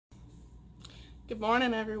Good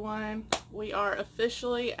morning, everyone. We are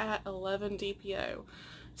officially at 11 DPO.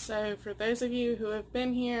 So for those of you who have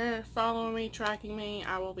been here, following me, tracking me,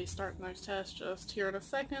 I will be starting those tests just here in a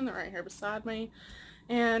second. They're right here beside me.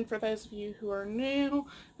 And for those of you who are new,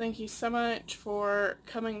 thank you so much for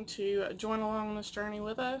coming to join along this journey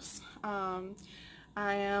with us.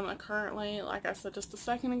 I am currently, like I said just a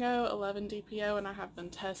second ago, 11 DPO, and I have been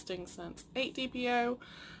testing since 8 DPO.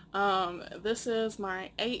 This is my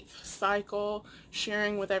 8th cycle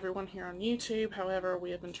sharing with everyone here on YouTube. However,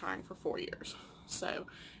 we have been trying for 4 years, so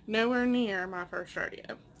nowhere near my first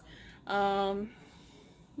rodeo.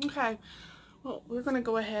 Okay, well, we're going to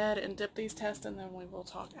go ahead and dip these tests and then we will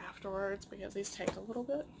talk afterwards because these take a little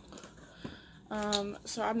bit.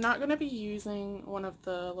 So I'm not going to be using one of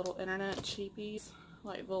the little internet cheapies,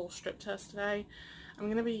 like the little strip test today. I'm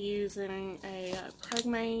going to be using a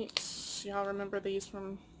Pregmate. Y'all remember these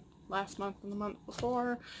from last month and the month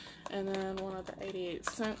before, and then one of the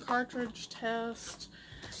 88-cent cartridge test,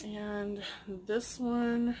 and this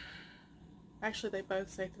one, actually they both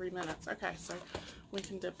say 3 minutes. Okay, so we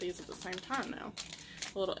can dip these at the same time now.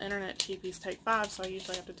 The little internet cheapies take 5, so I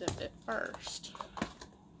usually have to dip it first.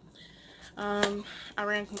 I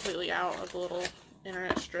ran completely out of the little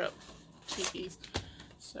internet strip cheapies,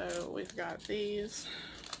 so we've got these.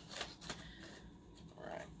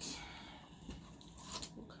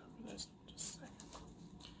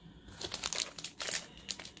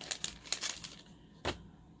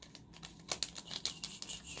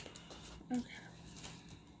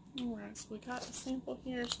 Alright, so we got the sample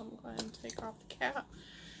here, so I'm going to go ahead and take off the cap.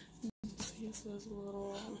 See, this is a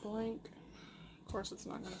little blank. Of course, it's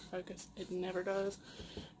not going to focus. It never does.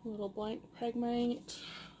 A little blank Pregmate.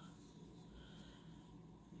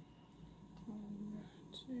 1,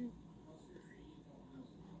 2,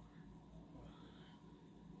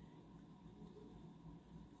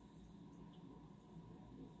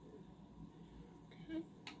 3. Okay.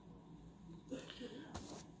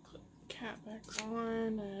 Clip the cap back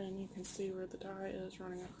on, and you can see where the dye is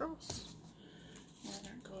running across. We're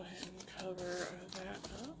going to go ahead and cover that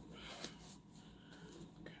up.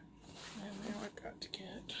 Okay. And now I've got to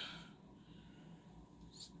get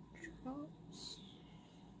some drops.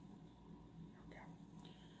 Okay.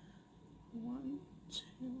 1, 2,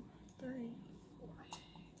 3, 4.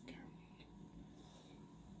 Okay.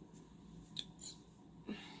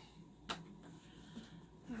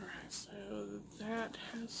 Alright, so that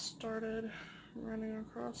has started running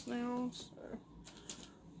across now, so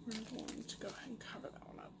we're going to go ahead and cover that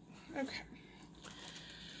one up. Okay.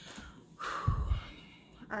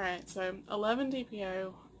 Alright, so 11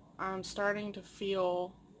 DPO, I'm starting to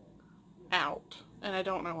feel out, and I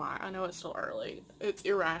don't know why. I know it's still early. It's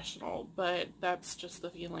irrational, but that's just the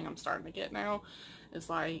feeling I'm starting to get now. It's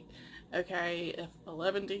like, okay, if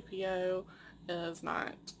 11 DPO is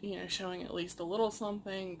not, you know, showing at least a little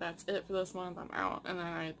something, that's it for this month, I'm out. And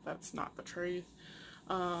then that's not the truth.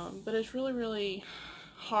 But it's really, really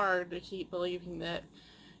hard to keep believing that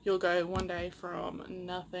you'll go one day from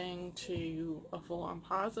nothing to a full-on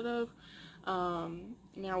positive.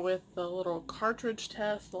 Now with the little cartridge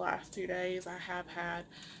test the last 2 days, I have had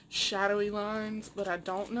shadowy lines, but I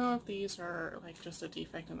don't know if these are like just a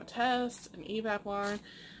defect in the test, an evap line,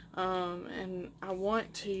 and I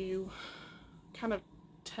want to kind of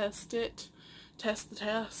test the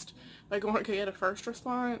test by going to get a first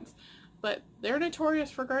response, but they're notorious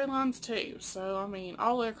for gray lines too, so I mean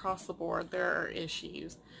all the way across the board there are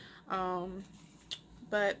issues.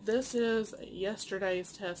 But this is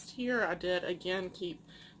yesterday's test here. I did again keep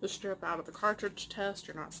the strip out of the cartridge test.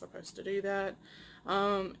 You're not supposed to do that.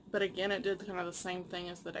 But again, it did kind of the same thing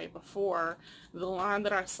as the day before. The line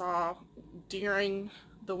that I saw during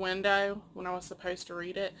the window when I was supposed to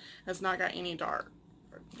read it has not got any darker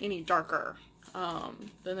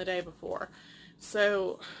than the day before.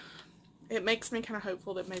 So it makes me kind of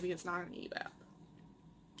hopeful that maybe it's not an evap.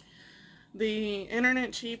 The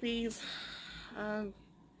internet cheapies, I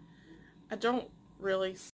don't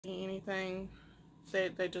really see anything. They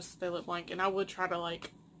look blank, and I would try to like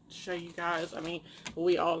show you guys. I mean,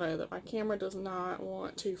 we all know that my camera does not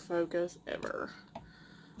want to focus ever.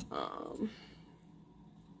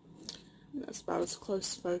 That's about as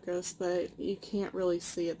close to focus, but you can't really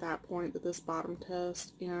see at that point that this bottom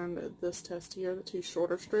test and this test here, the 2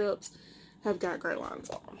 shorter strips, have got gray lines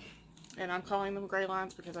on. And I'm calling them gray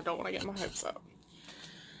lines because I don't want to get my hopes up.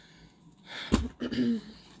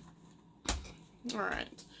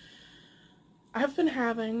 Alright. I have been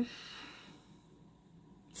having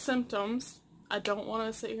symptoms. I don't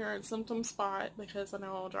want to sit here and symptom spot because I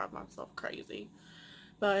know I'll drive myself crazy.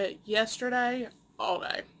 But yesterday, all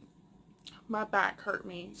day, my back hurt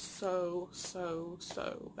me so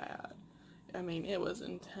bad. I mean, it was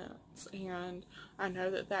intense, and I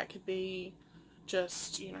know that that could be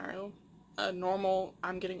just, you know, a normal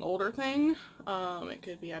I'm getting older thing. It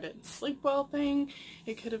could be I didn't sleep well thing.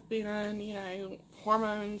 It could have been, you know,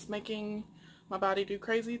 hormones making my body do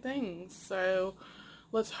crazy things. So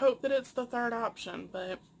let's hope that it's the third option.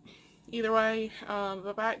 But either way,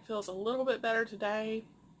 the back feels a little bit better today.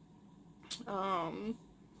 But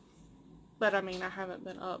I mean, I haven't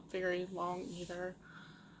been up very long either.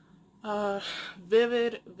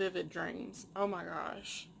 Vivid dreams. Oh my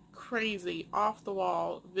gosh. Crazy, off the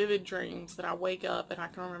wall, vivid dreams that I wake up and I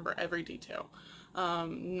can remember every detail.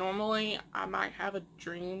 Normally I might have a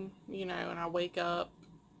dream, you know, and I wake up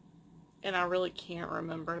and I really can't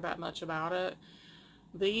remember that much about it.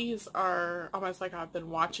 These are almost like I've been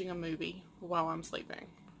watching a movie while I'm sleeping.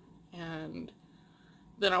 And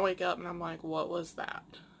then I wake up and I'm like, what was that?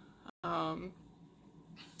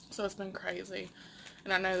 So it's been crazy.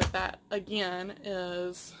 And I know that that, again,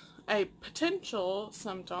 is a potential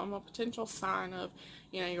symptom, a potential sign of,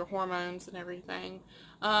 you know, your hormones and everything.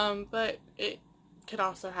 But it could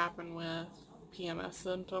also happen with PMS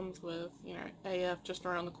symptoms, with, you know, AF just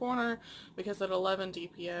around the corner, because at 11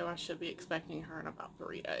 DPO, I should be expecting her in about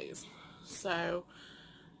 3 days. So,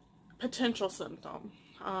 potential symptom.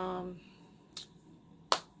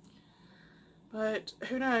 But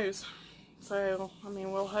who knows? So, I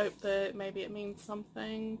mean, we'll hope that maybe it means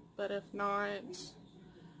something, but if not,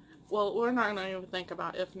 well, we're not going to even think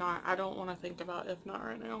about if not. I don't want to think about if not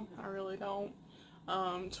right now. I really don't.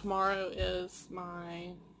 Tomorrow is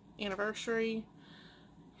my anniversary,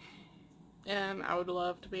 and I would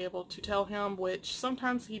love to be able to tell him, which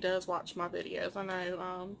sometimes he does watch my videos. I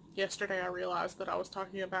know, yesterday I realized that I was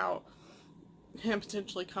talking about him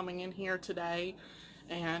potentially coming in here today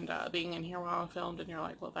and being in here while I filmed, and you're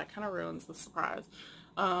like, well, that kind of ruins the surprise.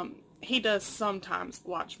 He does sometimes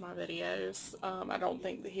watch my videos. I don't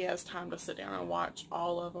think that he has time to sit down and watch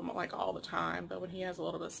all of them, like, all the time, but when he has a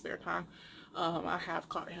little bit of spare time, I have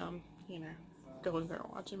caught him, you know, going there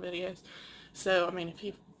and watching videos. So, I mean, if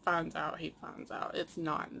he finds out, he finds out. It's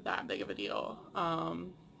not that big of a deal.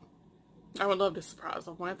 I would love to surprise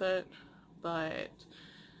him with it, but,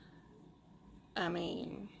 I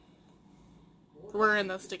mean, we're in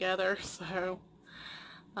this together, so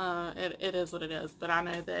it is what it is. But I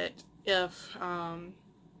know that if I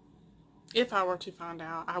were to find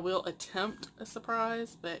out, I will attempt a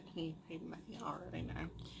surprise, but he may already know.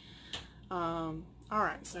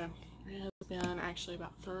 Alright, so it has been actually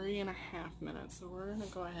about 3.5 minutes, so we're going to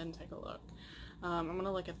go ahead and take a look. I'm going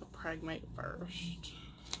to look at the Pregmate first.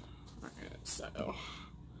 Alright, so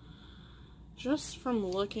just from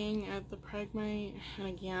looking at the Pregmate, and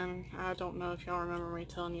again, I don't know if y'all remember me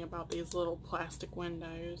telling you about these little plastic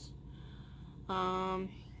windows.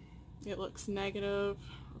 It looks negative,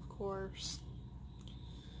 of course.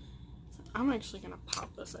 So I'm actually going to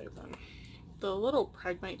pop this open. The little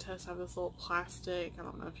Pregmate tests have this little plastic, I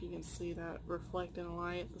don't know if you can see that reflecting the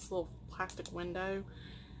light, this little plastic window,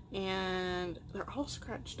 and they're all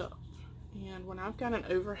scratched up. And when I've got an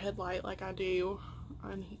overhead light like I do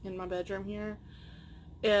in my bedroom here,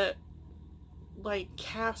 it like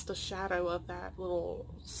cast a shadow of that little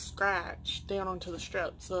scratch down onto the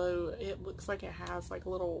strip, so it looks like it has like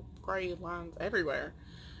little gray lines everywhere,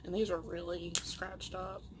 and these are really scratched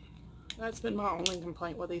up. That's been my only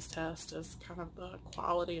complaint with these tests, is kind of the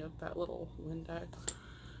quality of that little window.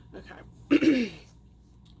 Okay. If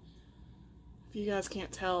you guys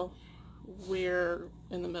can't tell, we're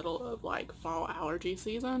in the middle of like fall allergy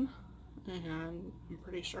season, and I'm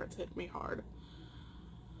pretty sure it's hit me hard.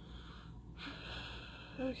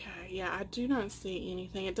 Okay, yeah, I do not see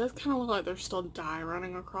anything. It does kind of look like there's still dye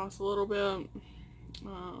running across a little bit,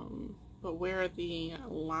 but where the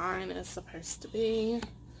line is supposed to be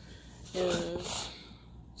is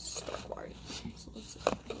stark white. So let's see if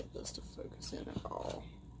I can get this to focus in at all.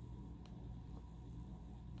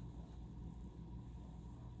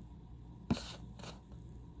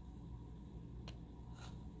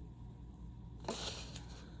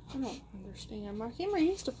 I don't understand. My camera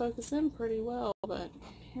used to focus in pretty well, but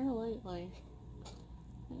here lately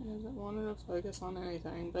it hasn't wanted to focus on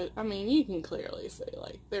anything. But I mean, you can clearly see,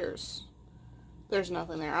 like, there's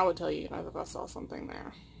nothing there. I would tell you guys if I saw something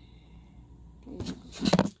there. Alright,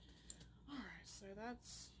 so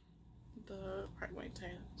that's the Pregmate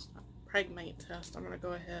test. I'm going to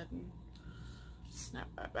go ahead and snap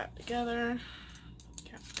that back together. Put the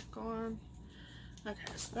cap back on.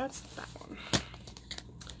 Okay, so that's that one.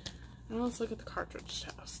 Now let's look at the cartridge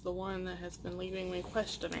test, the one that has been leaving me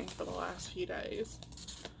questioning for the last few days.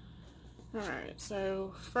 Alright,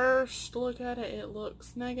 so first look at it, it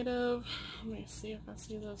looks negative. Let me see if I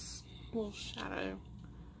see this little shadow.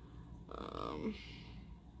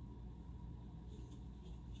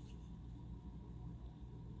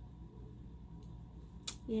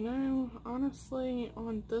 You know, honestly,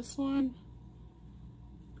 on this one,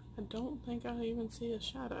 I don't think I even see a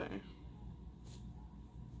shadow.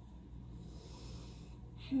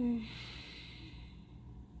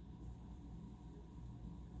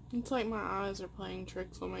 It's like my eyes are playing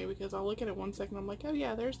tricks on me because I'll look at it 1 second, I'm like, oh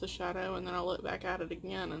yeah, there's the shadow, and then I'll look back at it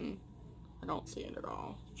again and I don't see it at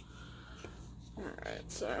all. Alright,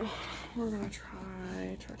 so we're gonna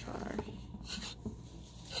try.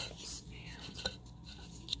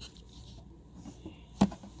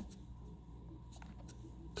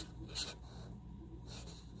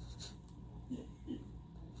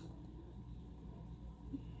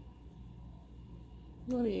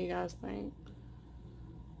 What do you guys think?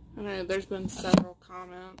 I know there's been several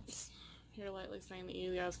comments here lately saying that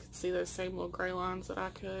you guys could see those same little gray lines that I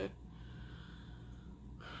could.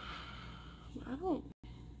 I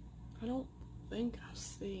don't think I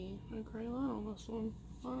see a gray line on this one,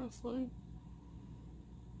 honestly.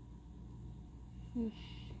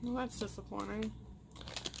 Well, that's disappointing.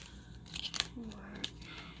 Alright,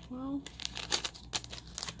 well,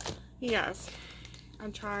 you guys,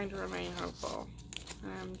 I'm trying to remain hopeful.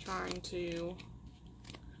 I'm trying to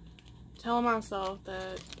tell myself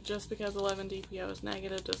that just because 11 DPO is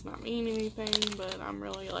negative does not mean anything, but I'm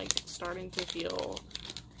really like starting to feel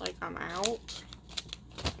like I'm out.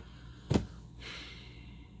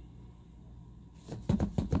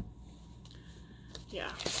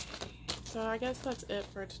 Yeah, so I guess that's it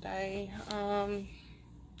for today.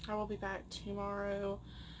 I will be back tomorrow.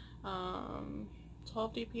 12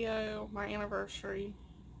 DPO, my anniversary.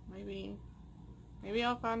 Maybe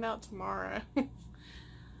I'll find out tomorrow.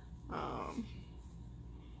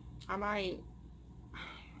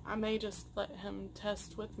 I may just let him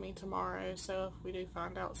test with me tomorrow, so if we do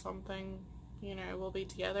find out something, you know, we'll be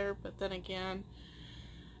together. But then again,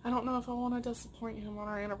 I don't know if I want to disappoint him on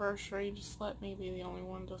our anniversary. Just let me be the only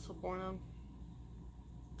one to disappoint him,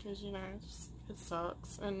 because, you know, it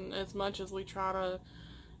sucks. And as much as we try to,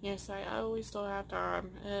 you know, say, oh, we still have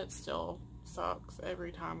time, it still sucks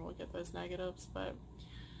every time we get those negatives. But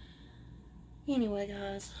anyway,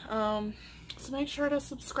 guys, so make sure to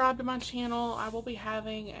subscribe to my channel. I will be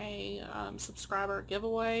having a subscriber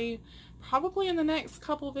giveaway probably in the next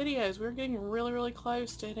couple videos. We're getting really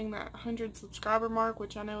close to hitting that 100 subscriber mark,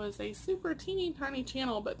 which I know is a super teeny tiny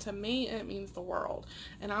channel, but to me it means the world,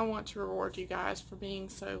 and I want to reward you guys for being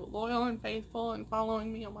so loyal and faithful and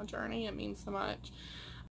following me on my journey. It means so much.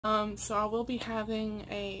 So I will be having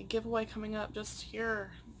a giveaway coming up just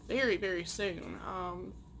here very soon.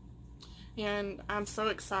 And I'm so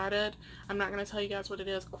excited. I'm not going to tell you guys what it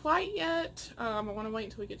is quite yet. I want to wait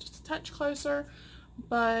until we get just a touch closer,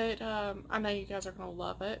 but I know you guys are going to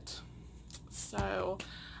love it. So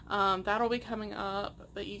that'll be coming up,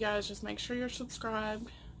 but you guys just make sure you're subscribed,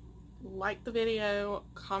 like the video,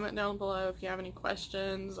 comment down below if you have any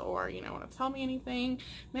questions, or, you know, want to tell me anything,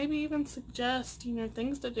 maybe even suggest, you know,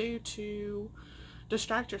 things to do to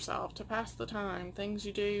distract yourself, to pass the time, things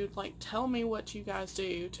you do. Like, tell me what you guys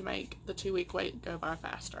do to make the 2-week wait go by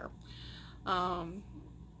faster. But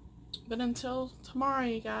until tomorrow,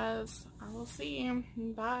 you guys, I will see you.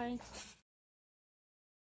 Bye.